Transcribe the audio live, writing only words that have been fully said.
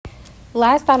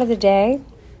Last thought of the day,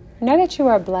 know that you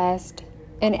are blessed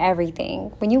in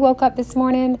everything. When you woke up this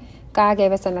morning, God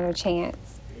gave us another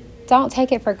chance. Don't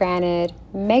take it for granted.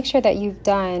 Make sure that you've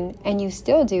done and you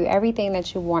still do everything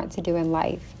that you want to do in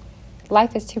life.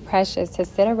 Life is too precious to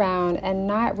sit around and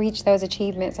not reach those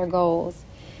achievements or goals.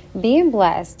 Being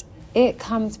blessed, it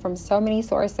comes from so many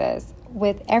sources.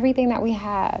 With everything that we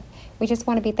have, we just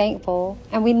want to be thankful.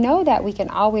 And we know that we can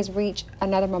always reach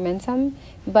another momentum.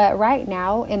 But right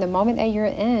now, in the moment that you're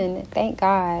in, thank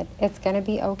God, it's going to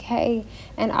be okay.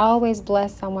 And always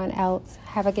bless someone else.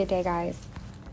 Have a good day, guys.